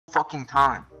fucking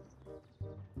time.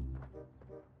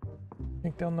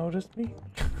 Think they'll notice me?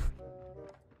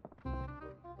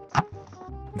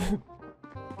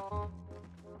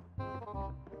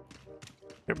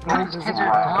 You're blind as a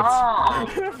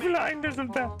bat. You're blind as a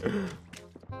bat.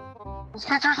 These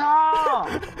kids are small!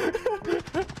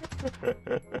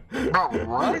 Bro,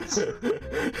 what?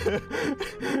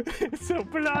 It's so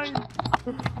blind.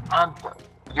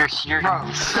 You're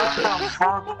bro, shut the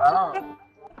fuck up.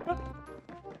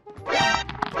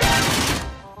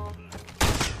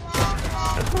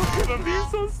 Look at him, you're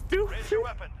so stupid. Raise your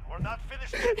weapon. We're not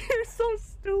finished. You're so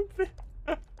stupid.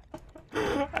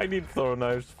 I need throw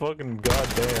knives, fucking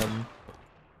goddamn.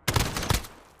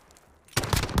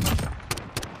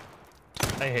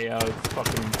 I hate how it's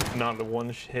fucking not a one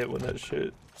hit with that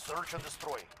shit. Search and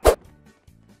destroy.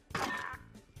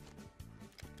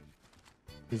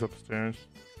 He's upstairs.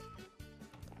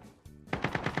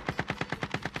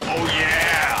 Oh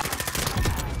yeah!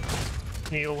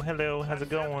 Yo, hello, how's it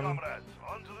going?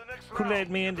 Kool-Aid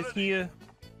Man is here.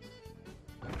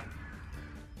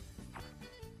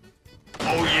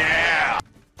 Oh yeah!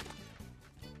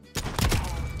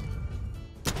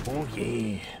 Oh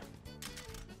yeah.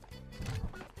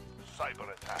 Cyber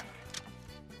attack.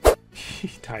 He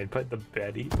died by the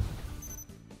Betty.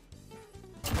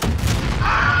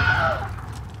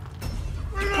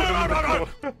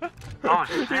 Oh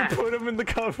shit. You put him in the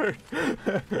cupboard.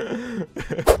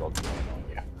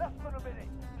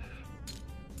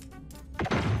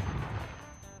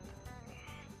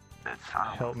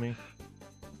 Help me.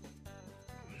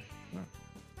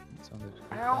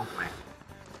 Help me.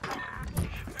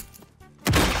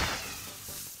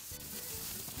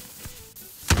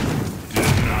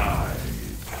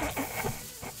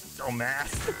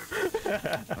 Dumbass.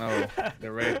 Oh,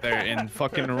 they're right there in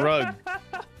fucking rug.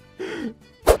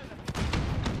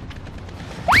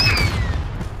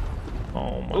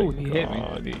 Oh my Ooh, he hit me.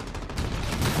 God.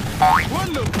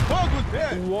 What the fuck was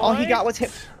that? What? All he got was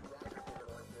hit.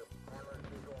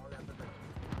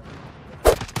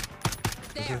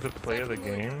 This is the play of the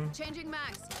game? Changing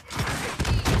max.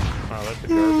 Oh, that's a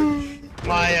garbage.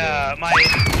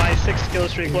 My 6 kill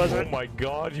streak wasn't. Oh my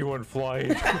God, you went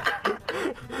flying.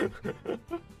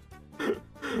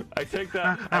 I take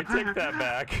that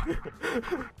back.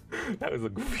 That was a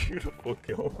beautiful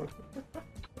kill.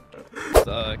 It's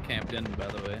camped in, by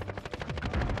the way.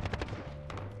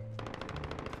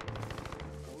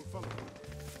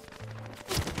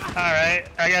 Alright,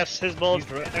 I guess his bullets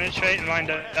penetrate and mine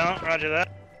don't. Roger that.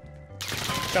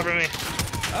 Cover me.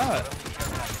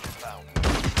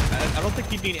 I don't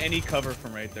think you need any cover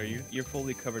from right there. You're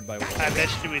fully covered by walls. I bet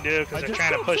you we do, because they're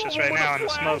trying to push us right now in the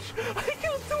smoke. I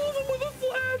killed 2 of them with a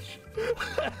flash!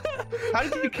 How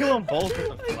did you kill them both with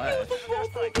a flash?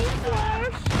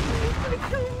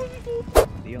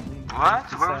 What?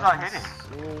 Where was I hitting?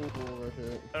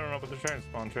 I don't know, but they're trying to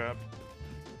spawn trap.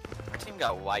 Our team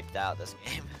got wiped out this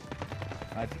game.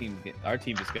 Our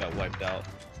team just got wiped out.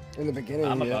 In the beginning,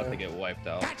 I'm about to get wiped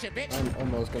out. I'm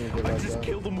almost gonna get I wiped just out.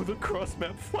 killed him with a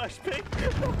crossmap flashbang.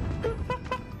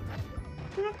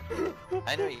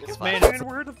 I know you just Man,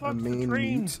 where the A fuck's the main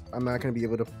train? mute. I'm not gonna be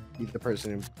able to beat the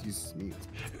person who uses mute.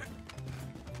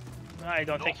 I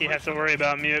don't think you have to worry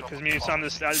about mute, because mute's on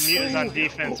this. Mute is on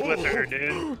defense with her,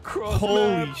 dude.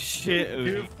 Holy shit!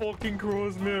 You fucking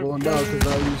crossmap. Well, no, because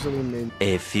I usually main.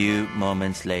 A few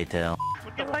moments later.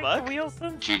 You like the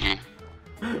Wilson? GG.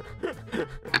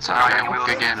 It's alright, we'll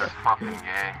again. Fucking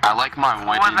gay. I like my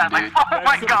winning, dude. Oh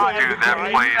my god, dude, that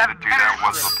play, dude, that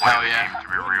was the play Hell of the yeah. game, to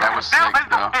be real. That was sick,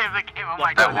 though.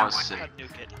 That That was sick.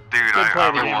 Dude, Good I play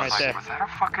of the was game right like, there. was that a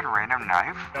fucking random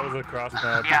knife? That was a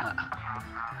crossmap. Yeah.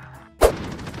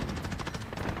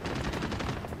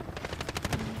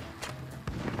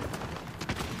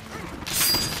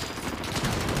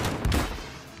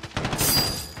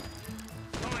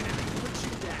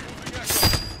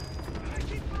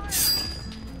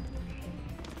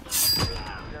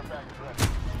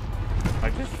 I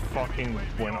just fucking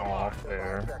went off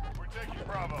there. We're taking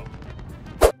Bravo.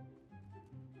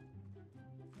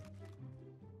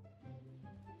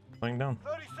 Laying down.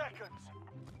 30 seconds.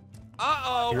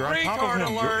 Uh-oh, You're on top of retard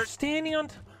him. You're alert! standing on.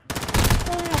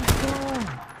 Oh my God.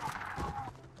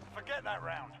 Forget that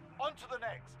round. On to the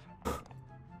next.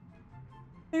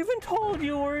 I even told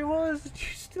you where he was.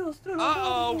 You still stood on top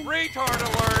Uh-oh, of him. retard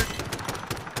alert!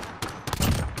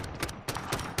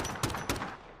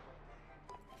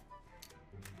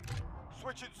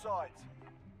 Switching sides.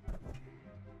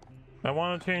 I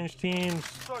want to change teams.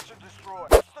 Search and destroy.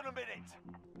 Less than a minute.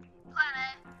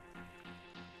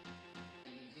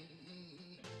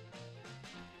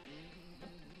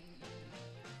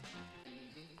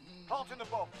 Planting the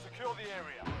bomb. Secure the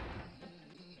area.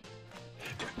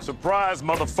 Surprise,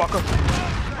 motherfucker!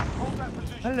 Hold that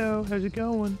position. Hello, how's it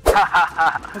going?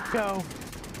 Let's go.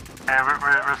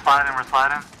 Yeah, we're sliding, we're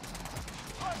sliding.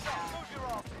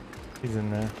 He's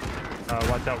in there.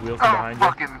 Watch out, Wilson Oh, behind you.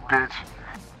 fucking bitch.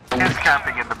 He's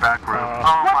camping in the back room.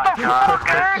 Oh my god.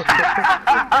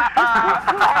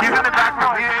 He's in the back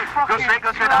room. Go straight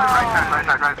down the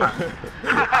right side. I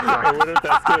wonder if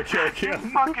that's gonna kill You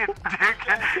him. fucking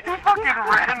dickhead. He fucking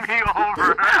ran me over.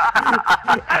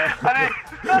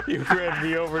 You ran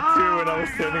me over too and I was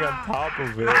standing on top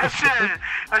of it. That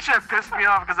shit pissed me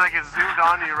off because I get zoomed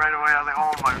on you right away. I was like,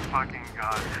 oh my fucking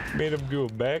god. Made him do a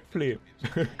backflip.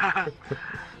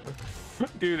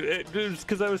 Dude, it was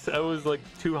because I was like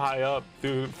too high up,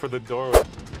 dude, for the door.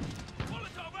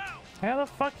 How the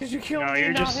fuck did you kill No,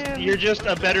 me? you're just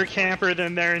a better camper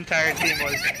than their entire team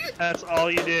was. That's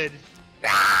all you did.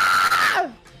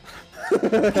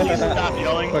 Please stop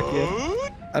yelling.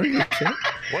 I don't give a shit.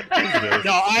 What is this?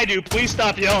 No, I do. Please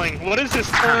stop yelling. What is this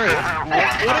turret?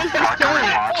 What is this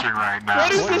turret? Watching right now.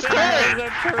 What is this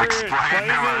turret? Explain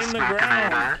to us, in the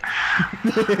ground.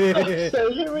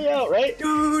 So hear me out, right?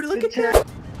 Dude, look at that.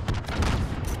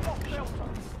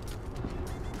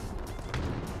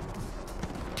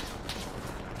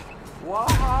 What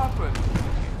happened?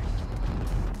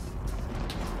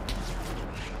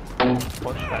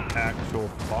 What the actual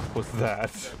fuck was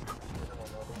that?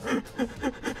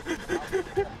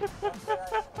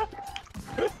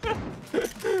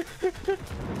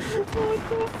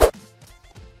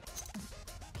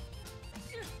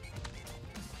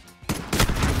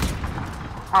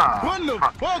 What the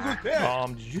fuck was that?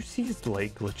 Did you see his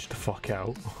leg glitch the fuck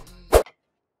out?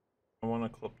 I want to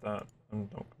clip that and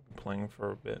don't be playing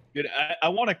for a bit. Dude, I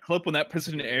want to clip when that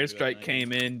precision airstrike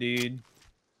came in, dude.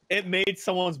 It made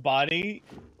someone's body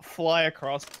fly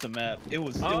across the map. It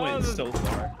went so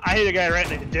far. I hit a guy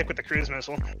right in the dick with the cruise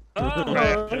missile.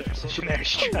 Right, precision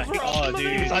airstrike. Oh,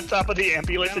 dude. He's on top of the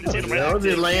ambulance and hit him right Was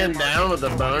he laying down with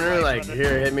the boner? Like,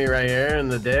 here, hit me right here in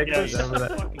the dick? Yeah, Is that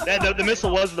what that- the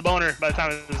missile was the boner by the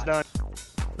time it was done.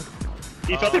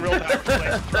 He felt the real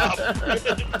power.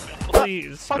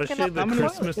 Please, especially the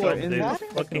Christmas update was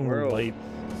fucking late.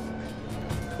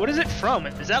 What is it from?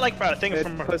 Is that like a thing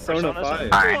from Persona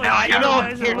 5? Alright, now I You got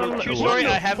know, here, true story,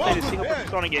 I haven't played a single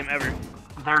Persona game ever.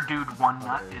 Their dude one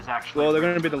nut is actually. Well, they're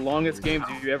gonna be the longest games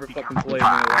you ever fucking play in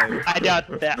your life. I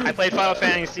doubt that. I played Final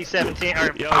Fantasy 17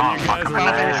 or Yo, Final you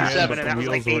guys Fantasy 7 and that was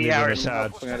like 80 hours.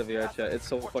 Fucking out of the chat. It's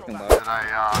so fucking loud. Did I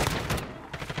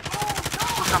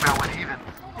please tell me I went even.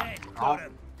 Oh.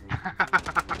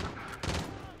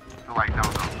 Feel like that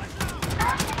was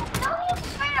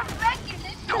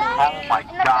oh my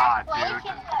god, dude.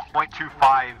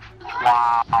 0.25.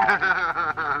 Wow.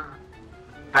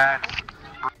 That's.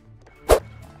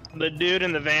 The dude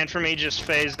in the van for me just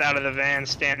phased out of the van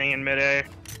standing in midair.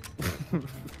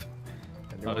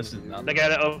 Oh, this is not The guy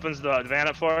that opens the van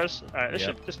up for us? Alright, this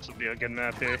will be a good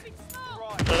map here.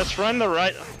 So let's run the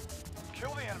right.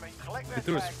 Kill the enemy. Collect their He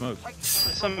threw a flag. smoke.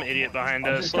 There's some idiot behind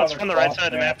us. Let's run the right side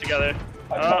of the map together.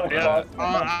 Oh, yeah.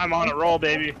 I'm on a roll,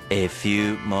 baby. A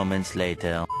few moments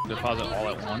later. Deposit all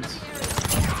at once.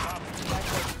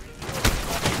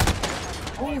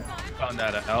 Found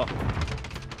that out.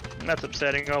 That's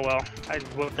upsetting. Oh well. I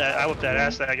whooped that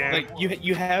ass that game. Like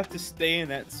you have to stay in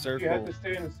that circle. You have to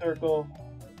stay in the circle.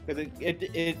 Cause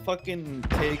it fucking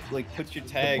puts your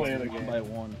tags one by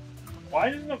one.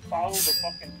 Why doesn't it follow the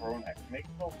fucking drone X? Makes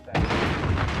no sense.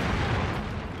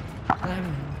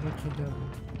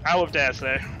 I whooped ass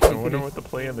there. I wonder what the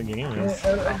play of the game is.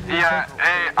 Yeah,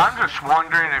 hey, I'm just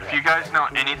wondering if you guys know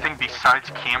anything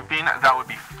besides camping that would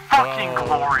be fucking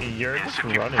glorious you're just if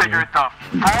you running. figured the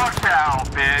fuck out,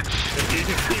 bitch.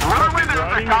 Literally,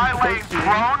 there's a guy laying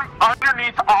prone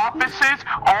underneath offices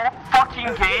all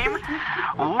fucking game.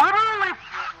 Literally,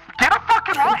 get a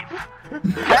fucking life.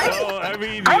 Okay? Oh, I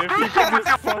mean, Don't if do you something could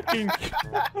just fucking...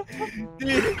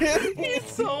 He's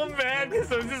so mad because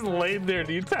I was just laying there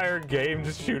the entire game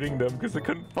just shooting them because I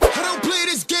couldn't... I don't play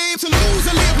this game to lose.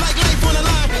 I live like life on the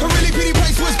line. A really pretty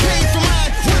price was paid for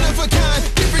mine. One of a kind,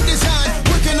 different design.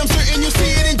 Working, I'm certain you